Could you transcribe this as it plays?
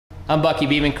I'm Bucky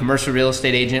Beeman, commercial real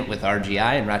estate agent with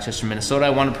RGI in Rochester, Minnesota. I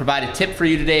want to provide a tip for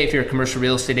you today if you're a commercial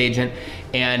real estate agent.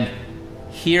 And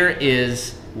here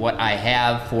is what I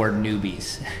have for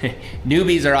newbies.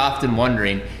 Newbies are often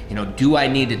wondering, do I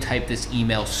need to type this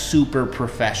email super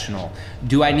professional?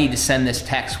 Do I need to send this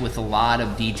text with a lot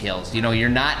of details? You're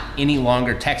not any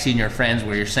longer texting your friends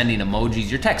where you're sending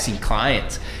emojis, you're texting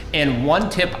clients. And one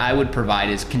tip I would provide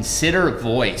is consider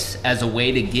voice as a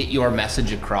way to get your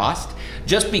message across.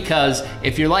 Just because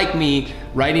if you're like me,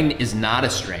 writing is not a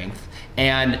strength.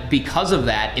 And because of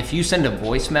that, if you send a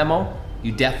voice memo,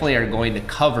 you definitely are going to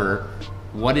cover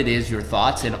what it is, your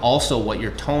thoughts, and also what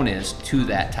your tone is to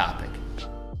that topic.